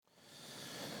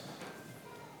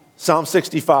Psalm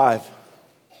 65.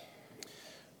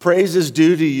 Praise is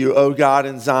due to you, O God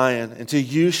in Zion, and to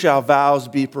you shall vows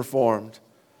be performed.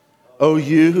 O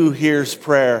you who hears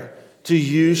prayer, to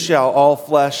you shall all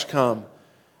flesh come.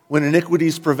 When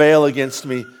iniquities prevail against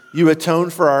me, you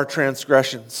atone for our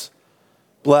transgressions.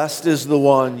 Blessed is the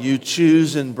one you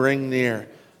choose and bring near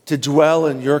to dwell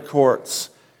in your courts.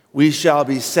 We shall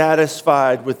be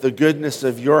satisfied with the goodness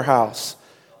of your house,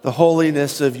 the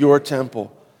holiness of your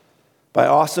temple. By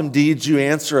awesome deeds you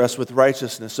answer us with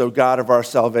righteousness, O God of our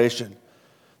salvation,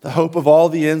 the hope of all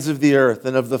the ends of the earth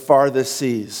and of the farthest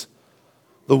seas.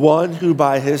 The one who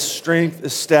by his strength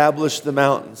established the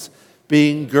mountains,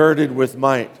 being girded with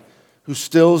might, who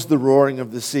stills the roaring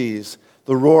of the seas,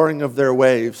 the roaring of their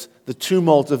waves, the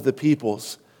tumult of the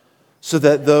peoples, so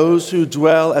that those who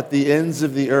dwell at the ends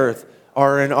of the earth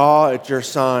are in awe at your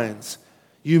signs.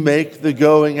 You make the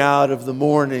going out of the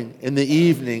morning and the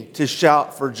evening to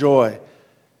shout for joy.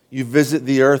 You visit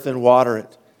the earth and water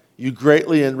it. You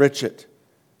greatly enrich it.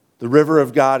 The river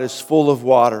of God is full of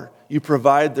water. You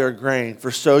provide their grain, for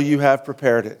so you have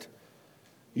prepared it.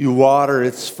 You water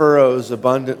its furrows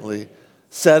abundantly,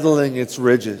 settling its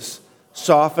ridges,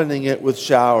 softening it with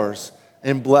showers,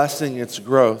 and blessing its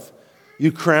growth.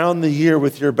 You crown the year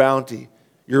with your bounty.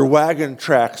 Your wagon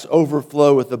tracks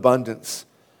overflow with abundance.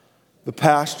 The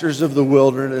pastures of the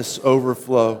wilderness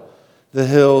overflow. The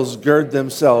hills gird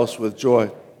themselves with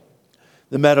joy.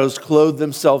 The meadows clothe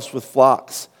themselves with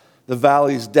flocks. The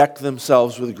valleys deck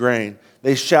themselves with grain.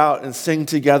 They shout and sing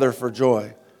together for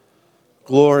joy.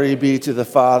 Glory be to the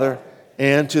Father,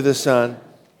 and to the Son,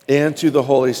 and to the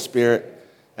Holy Spirit,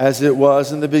 as it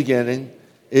was in the beginning,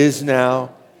 is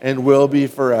now, and will be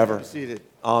forever. Seated.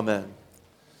 Amen.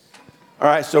 All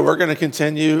right, so we're going to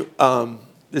continue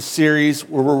this series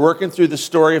where we're working through the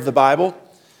story of the Bible.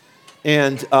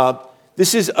 And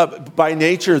this is, by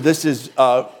nature, this is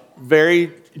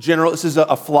very general. This is a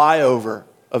flyover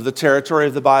of the territory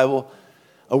of the Bible.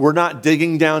 We're not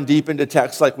digging down deep into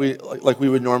text like we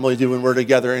would normally do when we're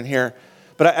together in here.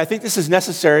 But I think this is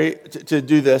necessary to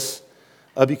do this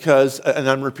because, and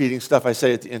I'm repeating stuff I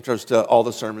say at the intros to all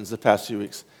the sermons the past few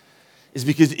weeks, is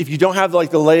because if you don't have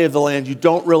the lay of the land, you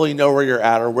don't really know where you're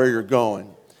at or where you're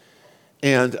going.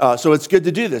 And so it's good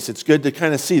to do this. It's good to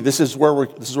kind of see this is where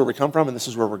we come from and this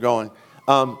is where we're going.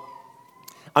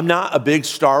 I'm not a big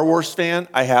Star Wars fan.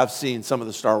 I have seen some of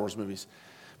the Star Wars movies.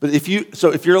 But if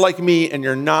you're like me and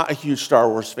you're not a huge Star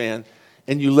Wars fan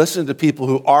and you listen to people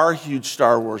who are huge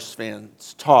Star Wars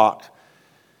fans talk,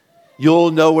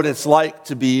 you'll know what it's like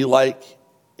to be like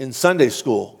in Sunday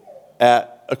school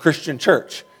at a Christian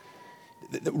church.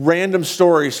 Random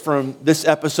stories from this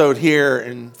episode here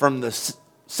and from the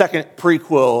second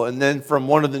prequel and then from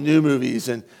one of the new movies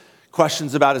and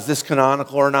questions about is this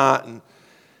canonical or not. And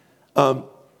I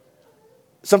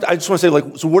just want to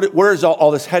say, so where is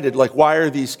all this headed? Why are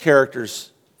these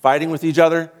characters fighting with each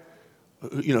other?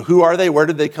 Who are they? Where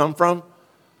did they come from?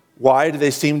 Why do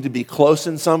they seem to be close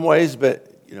in some ways,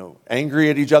 but angry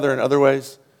at each other in other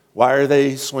ways? Why are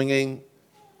they swinging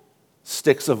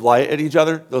sticks of light at each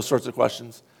other? Those sorts of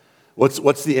questions.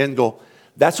 What's the end goal?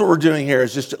 That's what we're doing here,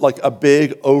 is just like a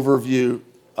big overview,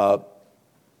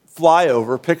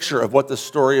 flyover picture of what the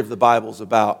story of the Bible is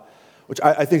about, which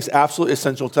I think is absolutely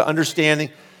essential to understanding.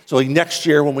 So next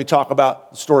year when we talk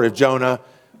about the story of Jonah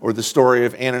or the story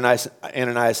of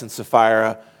Ananias and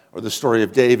Sapphira or the story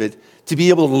of David, to be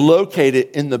able to locate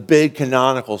it in the big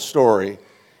canonical story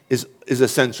is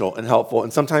essential and helpful.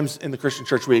 And sometimes in the Christian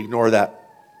church we ignore that.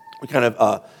 We kind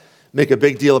of make a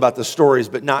big deal about the stories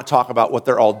but not talk about what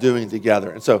they're all doing together.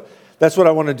 And so that's what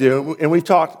I want to do. And we've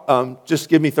talked, just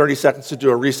give me 30 seconds to do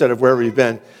a reset of where we've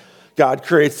been. God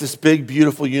creates this big,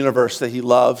 beautiful universe that he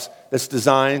loves that's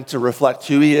designed to reflect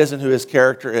who he is and who his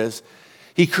character is.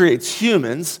 He creates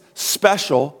humans,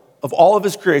 special. Of all of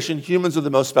his creation, humans are the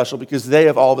most special because they,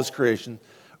 of all of his creation,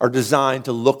 are designed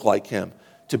to look like him,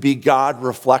 to be God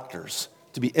reflectors,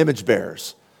 to be image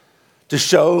bearers, to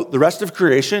show the rest of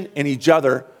creation and each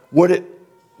other what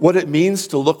it means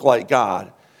to look like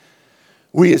God.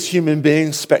 We as human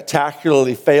beings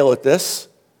spectacularly fail at this.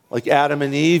 Like Adam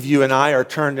and Eve, you and I are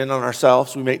turned in on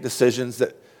ourselves. We make decisions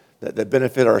that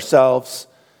benefit ourselves.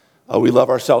 We love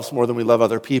ourselves more than we love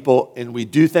other people. And we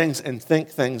do things and think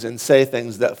things and say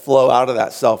things that flow out of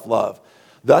that self-love,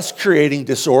 thus creating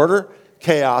disorder,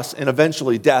 chaos, and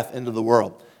eventually death into the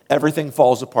world. Everything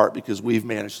falls apart because we've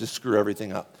managed to screw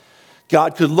everything up.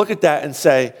 God could look at that and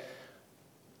say,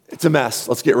 it's a mess,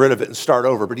 let's get rid of it and start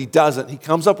over. But he doesn't. He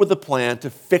comes up with a plan to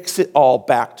fix it all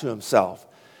back to himself.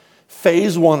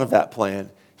 Phase one of that plan,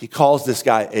 he calls this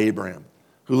guy Abram,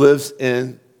 who lives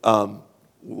in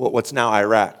what's now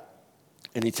Iraq.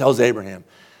 And he tells Abraham,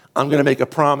 I'm going to make a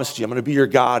promise to you. I'm going to be your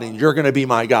God, and you're going to be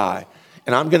my guy.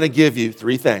 And I'm going to give you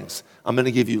three things. I'm going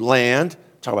to give you land.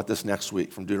 Talk about this next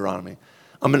week from Deuteronomy.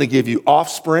 I'm going to give you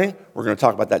offspring. We're going to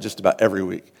talk about that just about every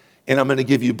week. And I'm going to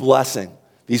give you blessing.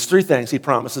 These three things he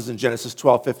promises in Genesis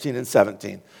 12, 15, and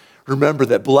 17. Remember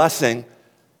that blessing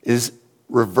is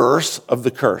reverse of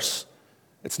the curse.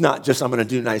 It's not just I'm going to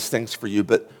do nice things for you,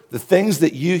 but the things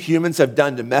that you humans have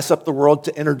done to mess up the world,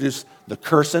 to introduce the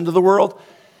curse into the world,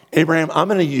 Abraham, I'm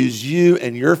going to use you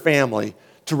and your family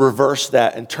to reverse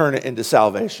that and turn it into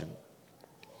salvation.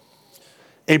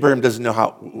 Abraham doesn't know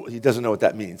what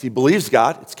that means. He believes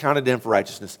God. It's counted to him for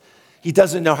righteousness. He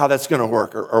doesn't know how that's going to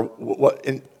work or what.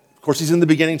 And of course, he's in the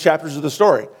beginning chapters of the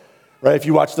story, right? If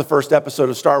you watch the first episode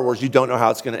of Star Wars, you don't know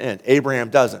how it's going to end. Abraham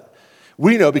doesn't.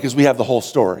 We know because we have the whole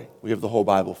story. We have the whole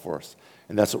Bible for us.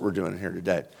 And that's what we're doing here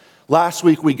today. Last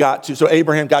week we got to, so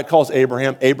Abraham, God calls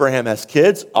Abraham. Abraham has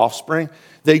kids, offspring.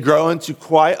 They grow into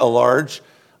quite a large,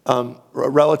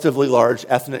 relatively large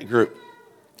ethnic group.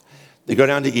 They go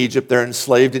down to Egypt. They're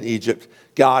enslaved in Egypt.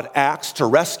 God acts to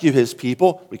rescue his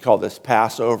people. We call this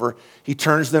Passover. He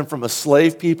turns them from a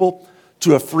slave people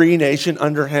to a free nation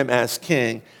under him as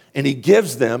king, and he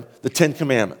gives them the Ten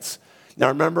Commandments. Now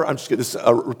remember, I'm just going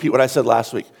to repeat what I said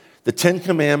last week. The Ten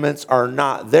Commandments are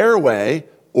not their way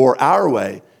or our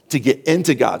way to get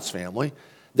into God's family.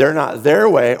 They're not their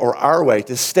way or our way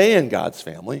to stay in God's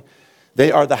family.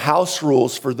 They are the house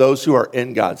rules for those who are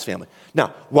in God's family.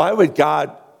 Now, why would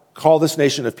God call this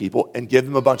nation of people and give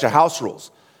them a bunch of house rules?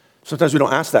 Sometimes we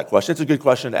don't ask that question. It's a good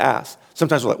question to ask.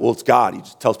 Sometimes we're like, well, it's God. He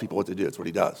just tells people what to do. It's what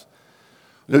he does.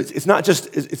 It's not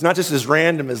just as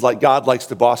random as like God likes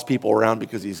to boss people around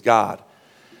because he's God.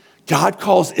 God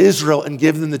calls Israel and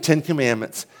gives them the Ten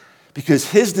Commandments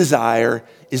because his desire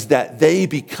is that they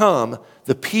become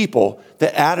the people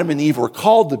that Adam and Eve were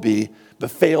called to be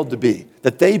but failed to be.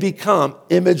 That they become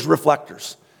image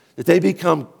reflectors. That they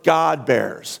become God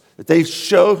bearers. That they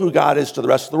show who God is to the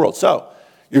rest of the world. So,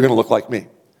 you're going to look like me.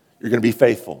 You're going to be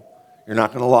faithful. You're not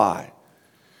going to lie.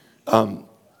 And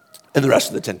the rest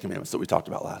of the Ten Commandments that we talked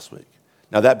about last week.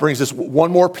 Now that brings us one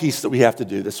more piece that we have to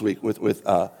do this week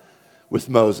with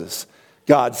Moses.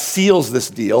 God seals this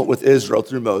deal with Israel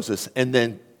through Moses and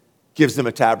then gives them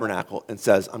a tabernacle and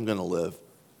says, I'm going to live.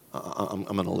 I'm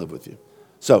going to live with you.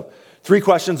 So 3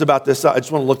 questions about this. I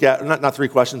just want to look at, not 3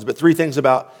 questions, but 3 things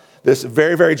about this.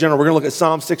 Very, very general. We're going to look at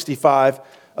Psalm 65.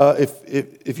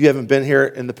 If you haven't been here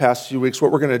in the past few weeks,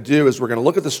 what we're going to do is we're going to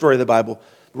look at the story of the Bible.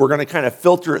 We're going to kind of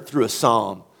filter it through a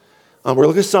psalm. We're going to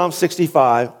look at Psalm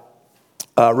 65,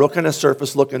 real kind of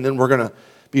surface look, and then we're going to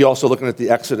be also looking at the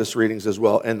Exodus readings as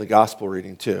well and the gospel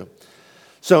reading too.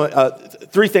 So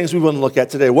 3 things we want to look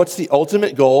at today. What's the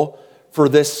ultimate goal for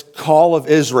this call of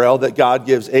Israel that God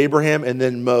gives Abraham and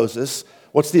then Moses?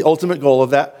 What's the ultimate goal of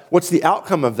that? What's the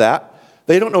outcome of that?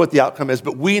 They don't know what the outcome is,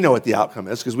 but we know what the outcome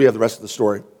is because we have the rest of the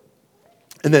story.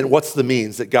 And then what's the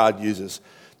means that God uses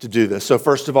to do this? So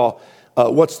first of all,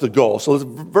 what's the goal? So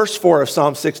verse 4 of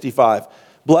Psalm 65,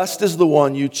 blessed is the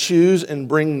one you choose and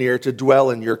bring near to dwell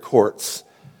in your courts.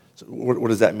 So what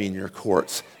does that mean, your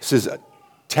courts? This is a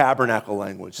tabernacle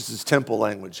language. This is temple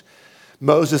language.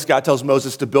 God tells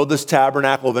Moses to build this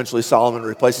tabernacle. Eventually Solomon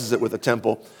replaces it with a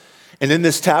temple. And in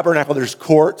this tabernacle, there's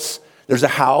courts, there's a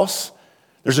house,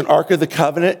 there's an Ark of the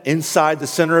Covenant inside the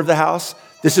center of the house.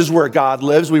 This is where God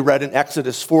lives. We read in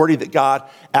Exodus 40 that God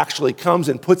actually comes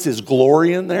and puts his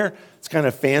glory in there. It's kind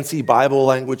of fancy Bible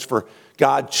language for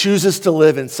God chooses to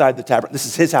live inside the tabernacle. This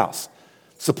is his house.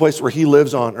 It's the place where he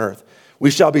lives on earth. We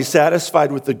shall be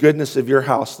satisfied with the goodness of your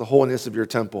house, the holiness of your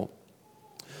temple.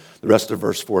 The rest of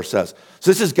verse 4 says.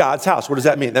 So this is God's house. What does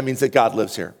that mean? That means that God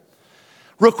lives here.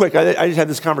 Real quick, I just had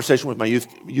this conversation with my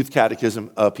youth catechism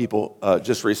people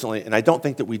just recently, and I don't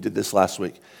think that we did this last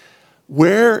week.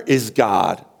 Where is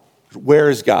God? Where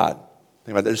is God?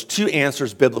 Think about it. There's 2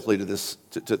 answers biblically to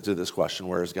this question.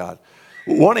 Where is God?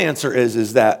 One answer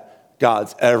is that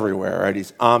God's everywhere, right?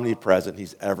 He's omnipresent.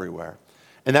 He's everywhere.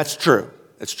 And that's true.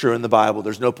 It's true in the Bible.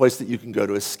 There's no place that you can go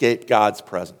to escape God's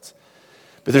presence.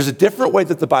 But there's a different way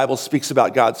that the Bible speaks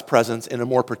about God's presence in a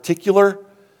more particular,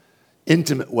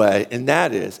 intimate way, and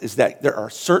that is that there are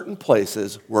certain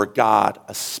places where God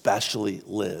especially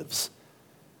lives.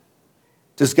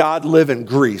 Does God live in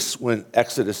Greece when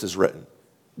Exodus is written?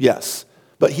 Yes.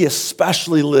 But he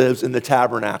especially lives in the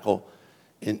tabernacle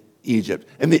in Egypt.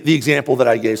 And the example that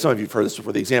I gave, some of you have heard this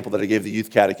before, the example that I gave the youth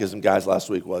catechism guys last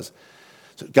week was,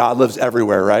 so God lives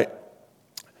everywhere, right?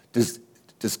 Does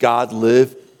God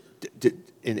live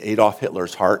in Adolf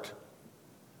Hitler's heart?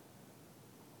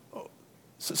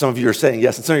 Some of you are saying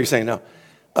yes, and some of you are saying no.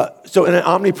 So in an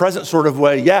omnipresent sort of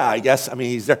way, yeah, I guess, I mean,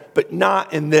 he's there, but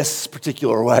not in this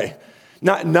particular way.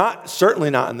 Certainly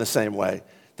not in the same way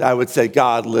that I would say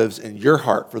God lives in your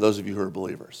heart for those of you who are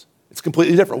believers. It's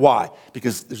completely different. Why?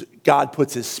 Because God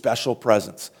puts his special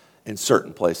presence in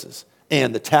certain places.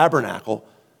 And the tabernacle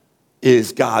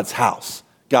is God's house.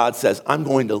 God says, I'm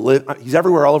going to live, he's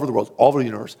everywhere, all over the world, all over the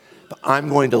universe, but I'm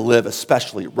going to live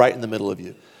especially right in the middle of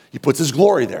you. He puts his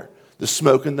glory there, the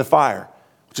smoke and the fire,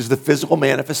 which is the physical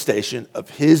manifestation of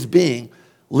his being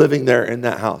living there in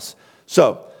that house.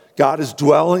 So God is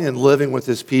dwelling and living with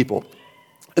his people.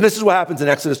 And this is what happens in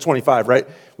Exodus 25, right?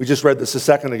 We just read this a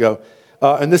second ago.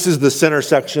 And this is the center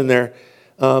section there.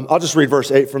 I'll just read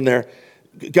verse 8 from there.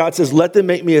 God says, let them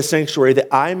make me a sanctuary that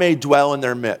I may dwell in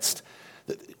their midst.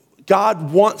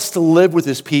 God wants to live with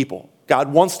his people.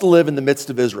 God wants to live in the midst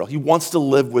of Israel. He wants to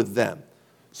live with them.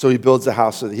 So he builds a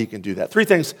house so that he can do that. 3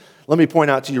 things let me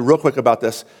point out to you real quick about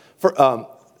this,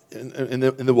 and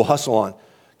then we'll hustle on.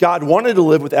 God wanted to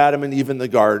live with Adam and Eve in the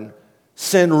garden.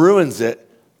 Sin ruins it.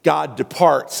 God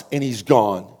departs, and he's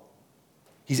gone.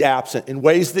 He's absent in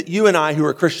ways that you and I who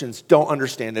are Christians don't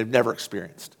understand and have never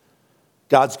experienced.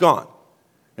 God's gone.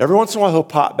 Every once in a while, he'll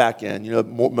pop back in. You know,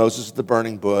 Moses at the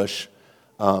burning bush,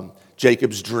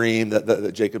 Jacob's dream,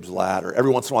 the Jacob's ladder.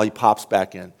 Every once in a while, he pops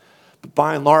back in. But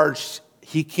by and large,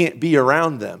 he can't be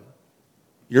around them.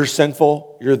 You're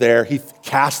sinful. You're there. He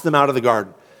cast them out of the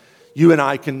garden. You and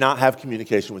I cannot have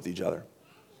communication with each other.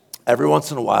 Every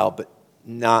once in a while, but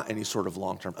not any sort of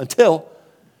long term. Until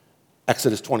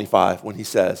Exodus 25, when he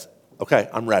says, okay,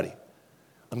 I'm ready.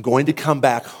 I'm going to come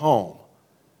back home.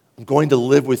 I'm going to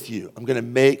live with you. I'm going to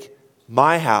make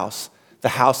my house the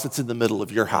house that's in the middle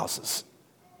of your houses.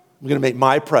 I'm going to make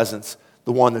my presence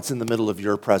the one that's in the middle of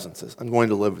your presences. I'm going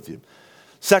to live with you.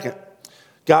 Second,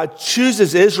 God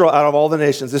chooses Israel out of all the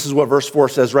nations. This is what verse 4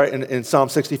 says, right, in Psalm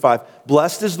 65.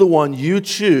 Blessed is the one you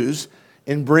choose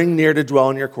and bring near to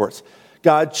dwell in your courts.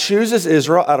 God chooses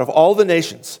Israel out of all the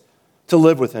nations to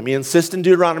live with him. He insists in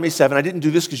Deuteronomy 7, I didn't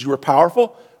do this because you were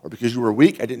powerful or because you were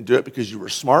weak. I didn't do it because you were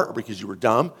smart or because you were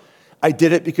dumb. I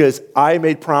did it because I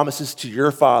made promises to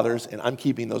your fathers and I'm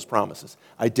keeping those promises.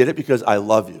 I did it because I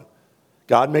love you.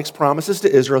 God makes promises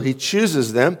to Israel. He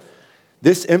chooses them.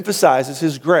 This emphasizes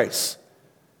his grace.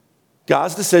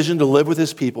 God's decision to live with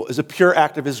his people is a pure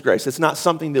act of his grace. It's not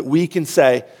something that we can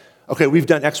say, okay, we've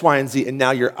done X, Y, and Z, and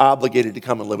now you're obligated to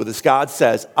come and live with us. God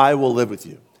says, I will live with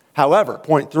you. However,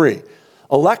 point 3,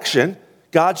 election,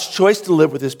 God's choice to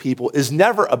live with his people is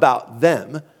never about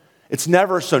them. It's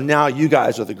never, so now you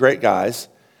guys are the great guys.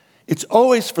 It's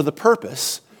always for the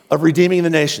purpose of redeeming the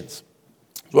nations.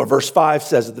 That's what verse 5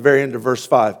 says at the very end of verse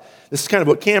 5. This is kind of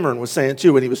what Cameron was saying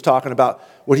too when he was talking about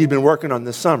what he'd been working on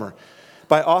this summer.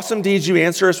 By awesome deeds you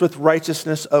answer us with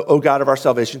righteousness, O God of our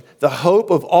salvation, the hope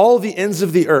of all the ends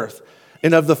of the earth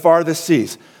and of the farthest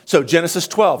seas. So Genesis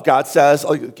 12, God says,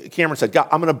 Cameron said, God,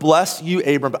 I'm going to bless you,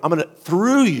 Abram, but I'm going to,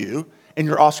 through you and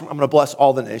your offspring, I'm going to bless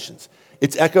all the nations.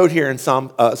 It's echoed here in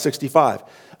Psalm 65.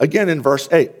 Again in verse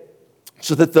 8,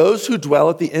 so that those who dwell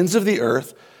at the ends of the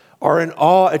earth are in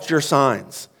awe at your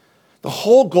signs. The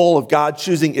whole goal of God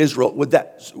choosing Israel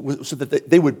so that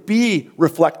they would be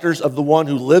reflectors of the one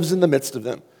who lives in the midst of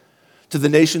them, to the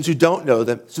nations who don't know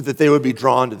them, so that they would be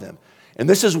drawn to them. And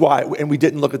this is why, and we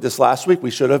didn't look at this last week,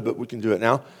 we should have, but we can do it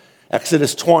now.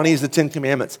 Exodus 20 is the 10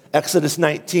 Commandments. Exodus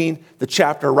 19, the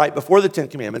chapter right before the 10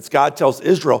 Commandments, God tells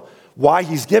Israel why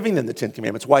he's giving them the 10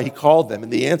 Commandments, why he called them.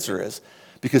 And the answer is,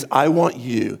 because I want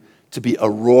you to be a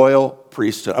royal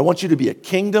priesthood. I want you to be a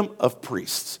kingdom of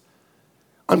priests.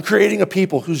 I'm creating a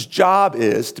people whose job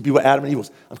is to be what Adam and Eve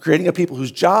was. I'm creating a people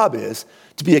whose job is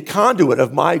to be a conduit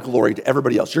of my glory to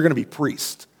everybody else. You're going to be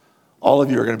priests. All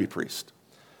of you are going to be priests.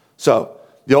 So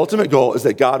the ultimate goal is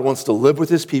that God wants to live with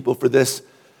his people for this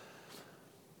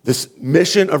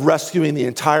mission of rescuing the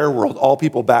entire world, all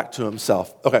people back to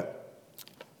himself. Okay.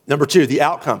 Number 2, the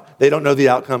outcome. They don't know the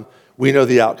outcome. We know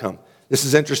the outcome. This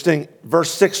is interesting.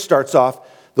 Verse 6 starts off,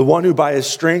 the one who by his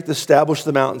strength established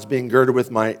the mountains being girded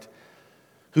with might,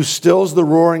 who stills the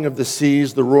roaring of the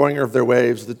seas, the roaring of their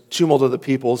waves, the tumult of the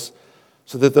peoples,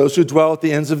 so that those who dwell at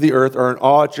the ends of the earth are in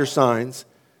awe at your signs.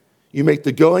 You make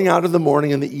the going out of the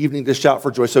morning and the evening to shout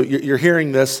for joy. So you're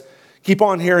hearing this. Keep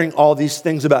on hearing all these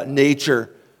things about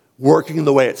nature working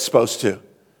the way it's supposed to.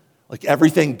 Like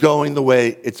everything going the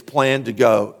way it's planned to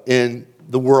go in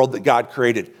the world that God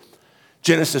created.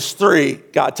 Genesis 3,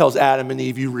 God tells Adam and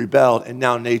Eve, you rebelled, and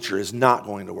now nature is not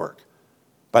going to work.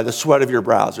 By the sweat of your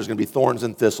brows, there's going to be thorns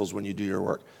and thistles when you do your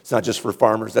work. It's not just for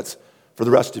farmers, that's for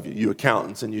the rest of you, you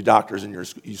accountants and you doctors and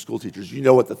you school teachers. You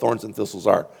know what the thorns and thistles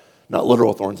are. Not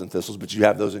literal thorns and thistles, but you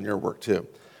have those in your work too.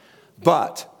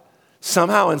 But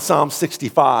Somehow in Psalm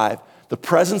 65, the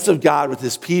presence of God with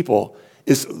his people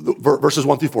is, verses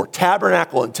 1 through 4,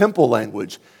 tabernacle and temple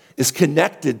language is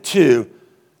connected to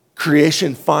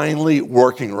creation finally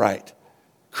working right.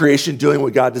 Creation doing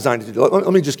what God designed it to do.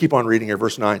 Let me just keep on reading here,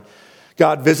 verse 9.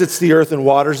 God visits the earth and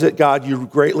waters it. God, you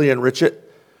greatly enrich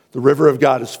it. The river of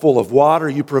God is full of water.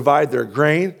 You provide their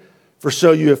grain, for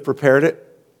so you have prepared it.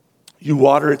 You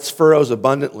water its furrows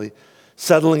abundantly,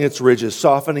 settling its ridges,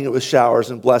 softening it with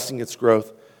showers, and blessing its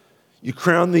growth. You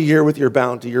crown the year with your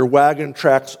bounty. Your wagon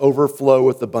tracks overflow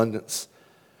with abundance.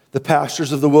 The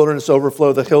pastures of the wilderness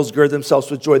overflow. The hills gird themselves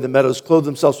with joy. The meadows clothe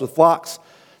themselves with flocks.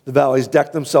 The valleys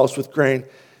deck themselves with grain.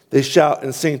 They shout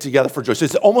and sing together for joy. So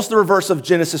it's almost the reverse of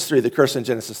Genesis 3, the curse in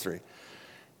Genesis 3.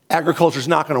 Agriculture is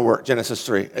not going to work, Genesis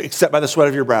 3, except by the sweat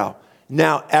of your brow.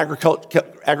 Now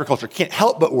agriculture can't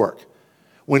help but work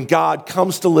when God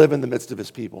comes to live in the midst of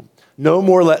his people. No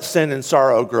more let sin and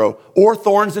sorrow grow, or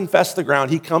thorns infest the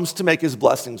ground. He comes to make his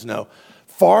blessings known,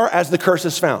 far as the curse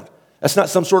is found. That's not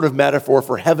some sort of metaphor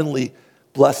for heavenly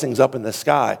blessings up in the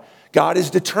sky. God is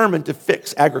determined to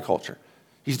fix agriculture.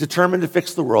 He's determined to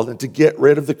fix the world and to get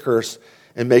rid of the curse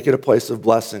and make it a place of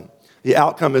blessing. The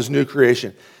outcome is new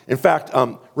creation. In fact,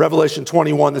 Revelation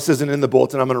 21, this isn't in the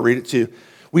bulletin, I'm going to read it to you.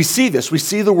 We see this. We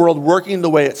see the world working the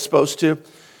way it's supposed to.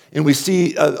 And we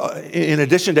see, in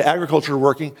addition to agriculture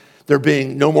working, there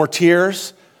being no more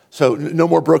tears, so no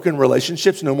more broken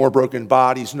relationships, no more broken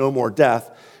bodies, no more death.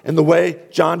 And the way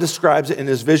John describes it in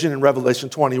his vision in Revelation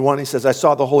 21, he says, I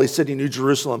saw the holy city, New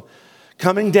Jerusalem,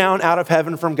 coming down out of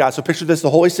heaven from God. So picture this, the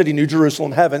holy city, New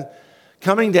Jerusalem, heaven,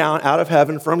 coming down out of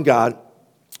heaven from God,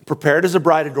 prepared as a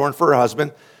bride adorned for her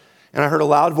husband. And I heard a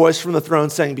loud voice from the throne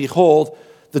saying, behold,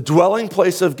 the dwelling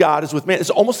place of God is with man.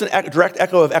 It's almost a direct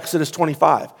echo of Exodus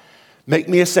 25. Make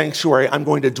me a sanctuary. I'm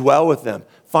going to dwell with them.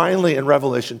 Finally, in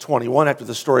Revelation 21, after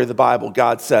the story of the Bible,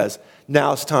 God says,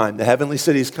 now it's time. The heavenly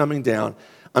city is coming down.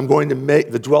 I'm going to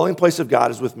make the dwelling place of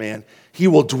God is with man. He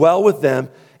will dwell with them,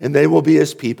 and they will be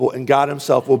his people, and God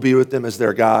himself will be with them as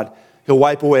their God. He'll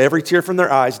wipe away every tear from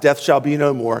their eyes. Death shall be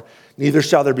no more. Neither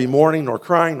shall there be mourning, nor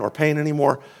crying, nor pain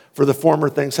anymore, for the former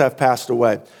things have passed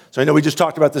away. So I know we just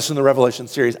talked about this in the Revelation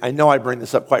series. I know I bring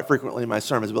this up quite frequently in my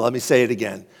sermons, but let me say it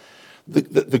again.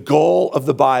 The goal of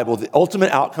the Bible, the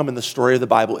ultimate outcome in the story of the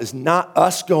Bible is not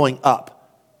us going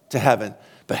up to heaven,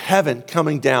 but heaven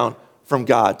coming down from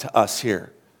God to us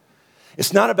here.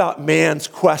 It's not about man's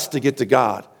quest to get to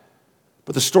God,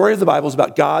 but the story of the Bible is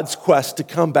about God's quest to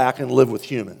come back and live with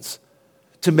humans,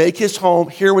 to make his home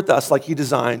here with us like he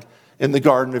designed in the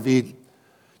Garden of Eden,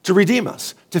 to redeem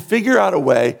us, to figure out a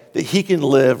way that he can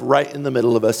live right in the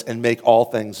middle of us and make all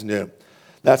things new.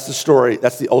 That's the story.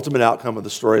 That's the ultimate outcome of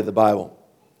the story of the Bible.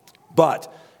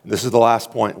 But, and this is the last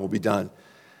point, and we'll be done.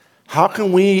 How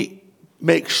can we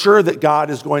make sure that God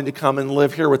is going to come and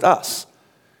live here with us?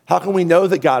 How can we know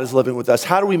that God is living with us?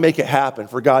 How do we make it happen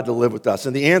for God to live with us?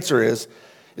 And the answer is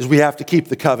we have to keep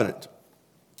the covenant.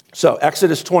 So,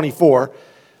 Exodus 24,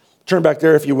 turn back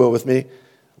there if you will with me.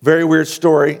 Very weird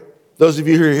story. Those of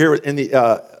you who are here in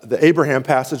the Abraham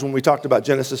passage when we talked about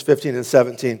Genesis 15 and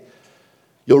 17,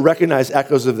 you'll recognize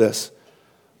echoes of this.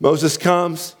 Moses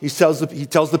comes, he tells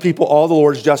the people all the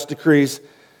Lord's just decrees.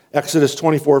 Exodus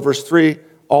 24, verse 3,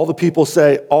 all the people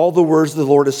say, all the words the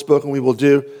Lord has spoken we will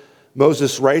do.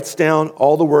 Moses writes down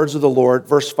all the words of the Lord.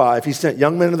 Verse 5, he sent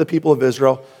young men of the people of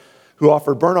Israel who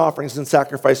offered burnt offerings and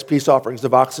sacrificed peace offerings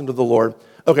of oxen to the Lord.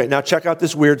 Okay, now check out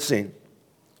this weird scene.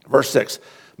 Verse 6,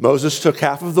 Moses took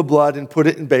half of the blood and put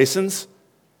it in basins.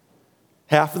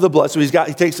 Half of the blood, so he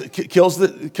kills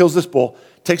this bull,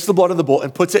 takes the blood of the bull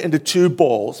and puts it into two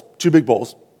big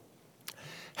bowls.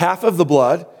 Half of the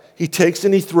blood he takes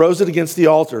and he throws it against the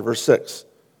altar, verse 6.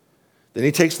 Then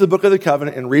he takes the book of the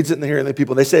covenant and reads it in the hearing of the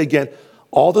people. They say again,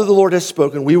 all that the Lord has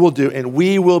spoken we will do, and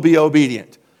we will be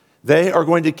obedient. They are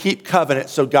going to keep covenant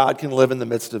so God can live in the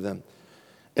midst of them.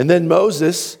 And then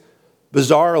Moses,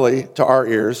 bizarrely to our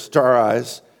ears, to our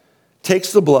eyes,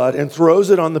 takes the blood and throws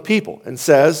it on the people and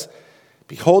says,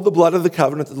 behold the blood of the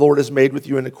covenant that the Lord has made with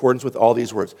you in accordance with all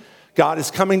these words. God is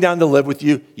coming down to live with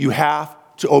you. You have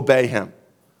to obey him.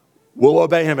 We'll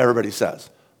obey him, everybody says.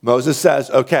 Moses says,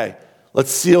 okay,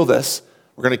 let's seal this.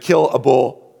 We're going to kill a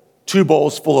bull, 2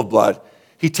 bowls full of blood.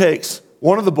 He takes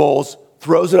one of the bowls,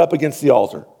 throws it up against the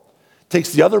altar,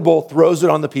 takes the other bowl, throws it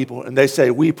on the people, and they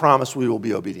say, we promise we will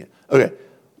be obedient. Okay,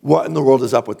 what in the world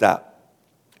is up with that?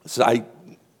 So I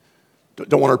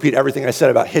don't want to repeat everything I said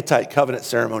about Hittite covenant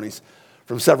ceremonies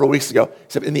from several weeks ago,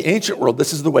 except in the ancient world,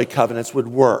 this is the way covenants would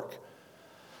work.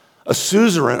 A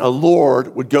suzerain, a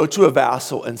lord, would go to a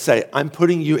vassal and say, I'm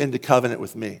putting you into covenant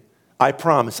with me. I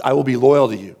promise I will be loyal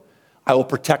to you. I will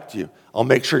protect you. I'll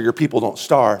make sure your people don't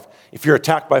starve. If you're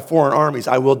attacked by foreign armies,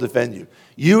 I will defend you.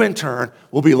 You, in turn,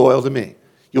 will be loyal to me.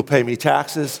 You'll pay me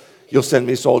taxes. You'll send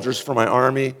me soldiers for my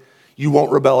army. You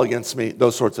won't rebel against me,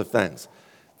 those sorts of things.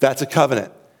 That's a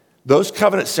covenant. Those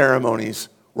covenant ceremonies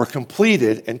were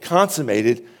completed and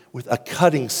consummated with a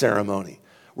cutting ceremony,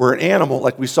 where an animal,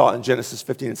 like we saw in Genesis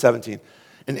 15 and 17,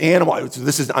 an animal,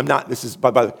 I'm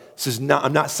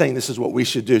not saying this is what we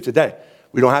should do today.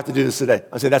 We don't have to do this today.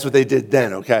 I'm saying that's what they did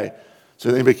then, okay?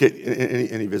 So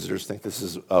any visitors think this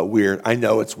is weird? I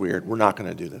know it's weird. We're not going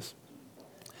to do this.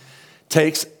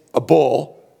 Takes a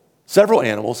bull, several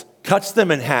animals, cuts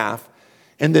them in half,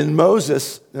 and then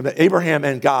Moses, Abraham,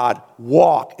 and God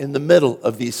walk in the middle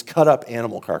of these cut-up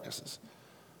animal carcasses.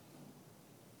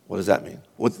 What does that mean?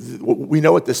 We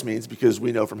know what this means because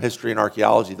we know from history and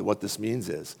archaeology that what this means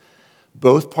is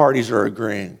both parties are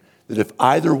agreeing that if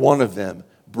either one of them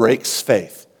breaks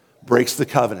faith, breaks the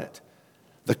covenant,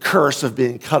 the curse of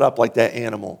being cut up like that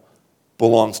animal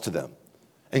belongs to them.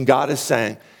 And God is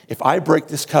saying, if I break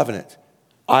this covenant,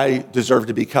 I deserve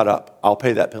to be cut up. I'll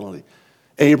pay that penalty.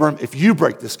 Abram, if you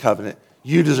break this covenant,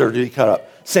 you deserve to be cut up.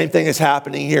 Same thing is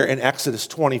happening here in Exodus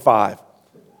 24.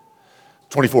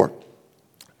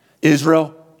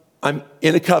 Israel, I'm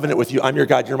in a covenant with you. I'm your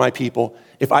God, you're my people.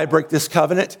 If I break this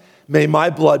covenant, may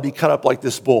my blood be cut up like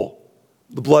this bull.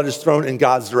 The blood is thrown in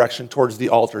God's direction towards the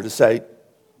altar to say,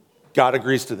 God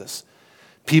agrees to this.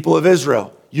 People of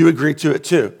Israel, you agree to it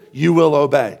too. You will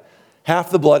obey. Half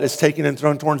the blood is taken and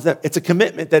thrown towards them. It's a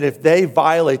commitment that if they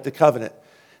violate the covenant,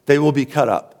 they will be cut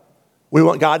up. We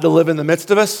want God to live in the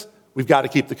midst of us. We've got to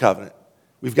keep the covenant.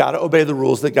 We've got to obey the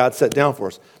rules that God set down for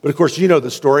us. But of course, you know the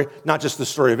story, not just the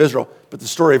story of Israel, but the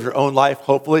story of your own life,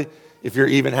 hopefully, if you're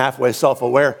even halfway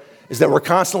self-aware, is that we're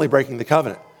constantly breaking the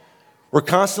covenant. We're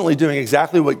constantly doing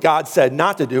exactly what God said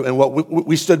not to do and what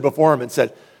we stood before him and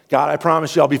said, God, I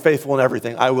promise you I'll be faithful in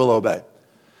everything. I will obey.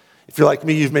 If you're like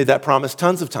me, you've made that promise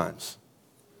tons of times.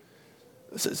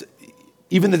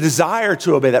 Even the desire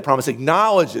to obey that promise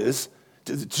acknowledges,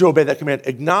 to obey that command,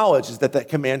 acknowledges that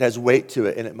command has weight to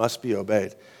it and it must be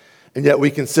obeyed. And yet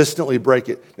we consistently break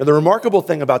it. Now, the remarkable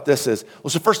thing about this is,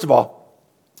 so first of all,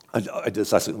 I did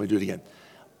this last week, let me do it again.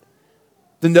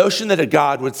 The notion that a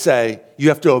God would say, you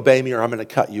have to obey me or I'm going to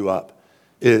cut you up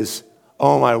is,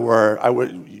 oh my word,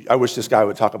 I wish this guy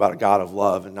would talk about a God of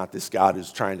love and not this God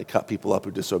who's trying to cut people up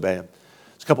who disobey him.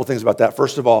 There's a couple things about that.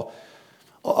 First of all,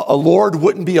 a Lord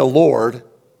wouldn't be a Lord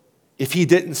if he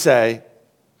didn't say,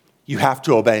 you have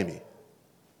to obey me.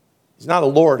 He's not a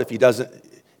Lord if he doesn't.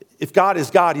 If God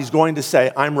is God, he's going to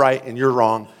say, I'm right and you're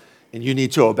wrong and you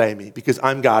need to obey me because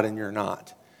I'm God and you're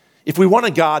not. If we want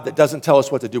a God that doesn't tell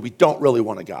us what to do, we don't really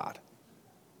want a God.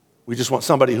 We just want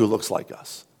somebody who looks like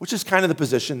us, which is kind of the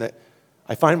position that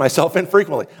I find myself in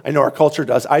frequently. I know our culture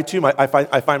does. I too, I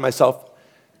find myself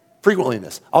frequently in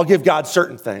this. I'll give God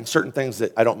certain things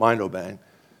that I don't mind obeying,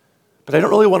 but I don't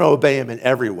really want to obey him in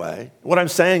every way. What I'm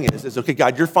saying is okay,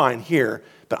 God, you're fine here,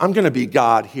 but I'm going to be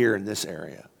God here in this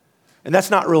area. And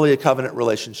that's not really a covenant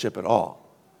relationship at all.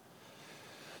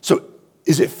 So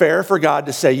is it fair for God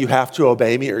to say you have to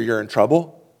obey me or you're in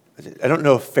trouble? I don't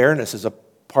know if fairness is a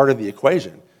part of the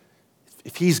equation.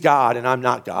 If he's God and I'm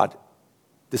not God,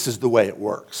 this is the way it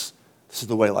works. This is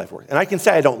the way life works. And I can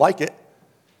say I don't like it,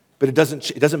 but it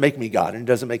doesn't make me God and it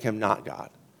doesn't make him not God.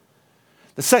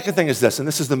 The second thing is this, and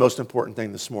this is the most important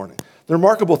thing this morning. The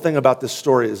remarkable thing about this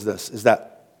story is this, is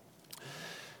that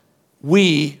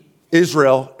we,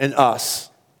 Israel and us,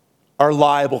 are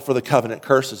liable for the covenant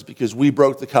curses because we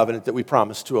broke the covenant that we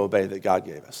promised to obey that God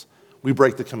gave us. We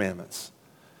break the commandments.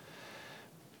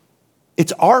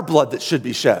 It's our blood that should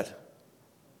be shed,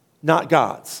 not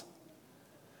God's.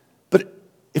 But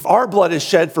if our blood is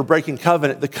shed for breaking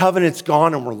covenant, the covenant's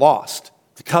gone and we're lost.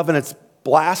 The covenant's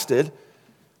blasted.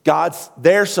 God's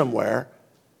there somewhere,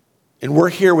 and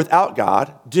we're here without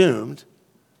God, doomed.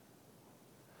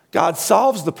 God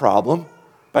solves the problem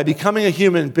by becoming a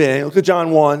human being. Look at John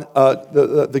 1,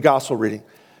 the gospel reading.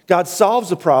 God solves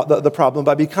the problem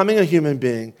by becoming a human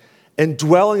being and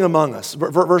dwelling among us.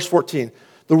 Verse 14,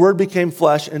 the word became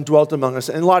flesh and dwelt among us.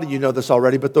 And a lot of you know this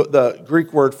already, but the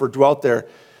Greek word for dwelt there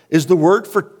is the word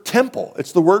for temple.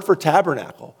 It's the word for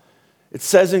tabernacle. It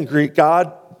says in Greek,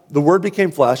 the word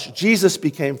became flesh, Jesus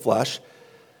became flesh,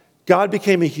 God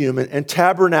became a human and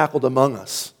tabernacled among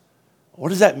us. What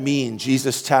does that mean,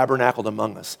 Jesus tabernacled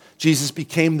among us? Jesus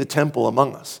became the temple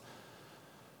among us.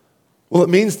 Well, it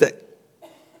means that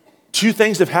two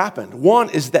things have happened. One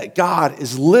is that God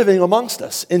is living amongst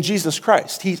us in Jesus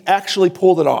Christ. He's actually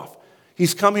pulled it off.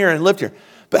 He's come here and lived here.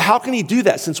 But how can he do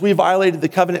that since we violated the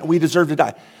covenant and we deserve to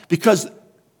die? Because,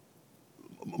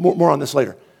 more on this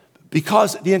later,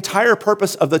 Because the entire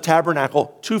purpose of the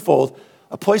tabernacle, twofold,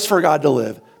 a place for God to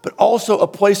live, but also a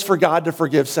place for God to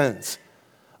forgive sins,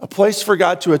 a place for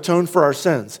God to atone for our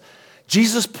sins.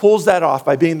 Jesus pulls that off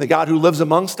by being the God who lives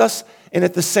amongst us, and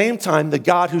at the same time, the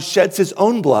God who sheds his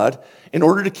own blood in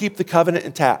order to keep the covenant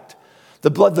intact.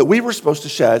 The blood that we were supposed to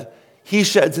shed, he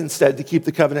sheds instead to keep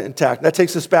the covenant intact. That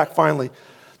takes us back finally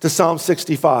to Psalm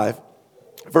 65,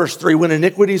 verse 3. When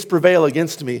iniquities prevail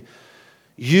against me,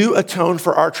 you atone,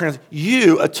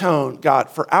 God,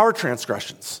 for our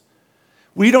transgressions.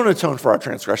 We don't atone for our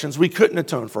transgressions. We couldn't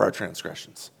atone for our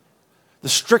transgressions. The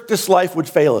strictest life would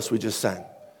fail us, we just sang.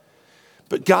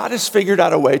 But God has figured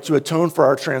out a way to atone for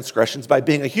our transgressions by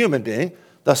being a human being,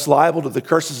 thus liable to the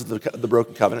curses of the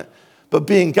broken covenant, but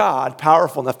being God,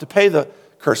 powerful enough to pay the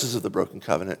curses of the broken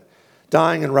covenant,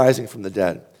 dying and rising from the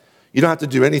dead. You don't have to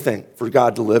do anything for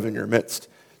God to live in your midst.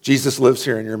 Jesus lives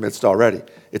here in your midst already.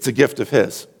 It's a gift of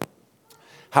his.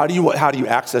 How do you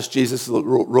access Jesus?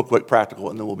 Real quick, practical,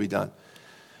 and then we'll be done.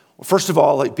 Well, first of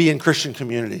all, be in Christian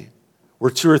community,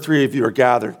 where 2 or 3 of you are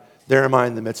gathered. There am I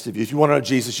in the midst of you. If you want to know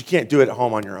Jesus, you can't do it at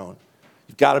home on your own.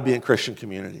 You've got to be in Christian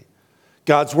community.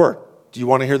 God's word. Do you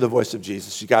want to hear the voice of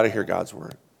Jesus? You got to hear God's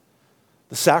word.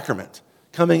 The sacrament,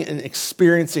 coming and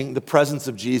experiencing the presence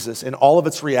of Jesus in all of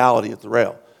its reality at the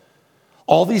rail.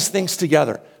 All these things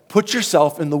together. Put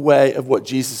yourself in the way of what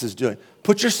Jesus is doing.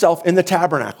 Put yourself in the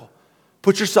tabernacle.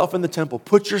 Put yourself in the temple.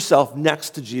 Put yourself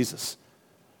next to Jesus.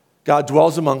 God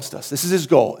dwells amongst us. This is his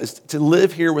goal, is to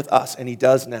live here with us, and he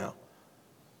does now.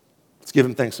 Let's give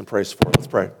him thanks and praise for it. Let's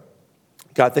pray.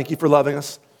 God, thank you for loving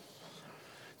us.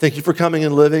 Thank you for coming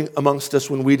and living amongst us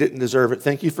when we didn't deserve it.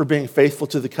 Thank you for being faithful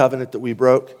to the covenant that we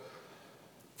broke,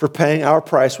 for paying our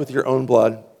price with your own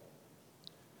blood.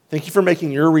 Thank you for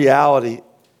making your reality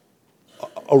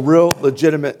a real,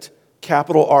 legitimate,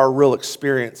 capital R, real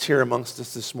experience here amongst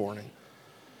us this morning.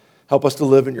 Help us to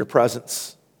live in your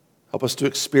presence. Help us to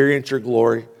experience your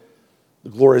glory, the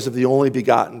glories of the only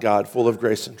begotten God, full of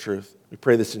grace and truth. We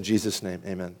pray this in Jesus' name.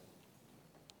 Amen.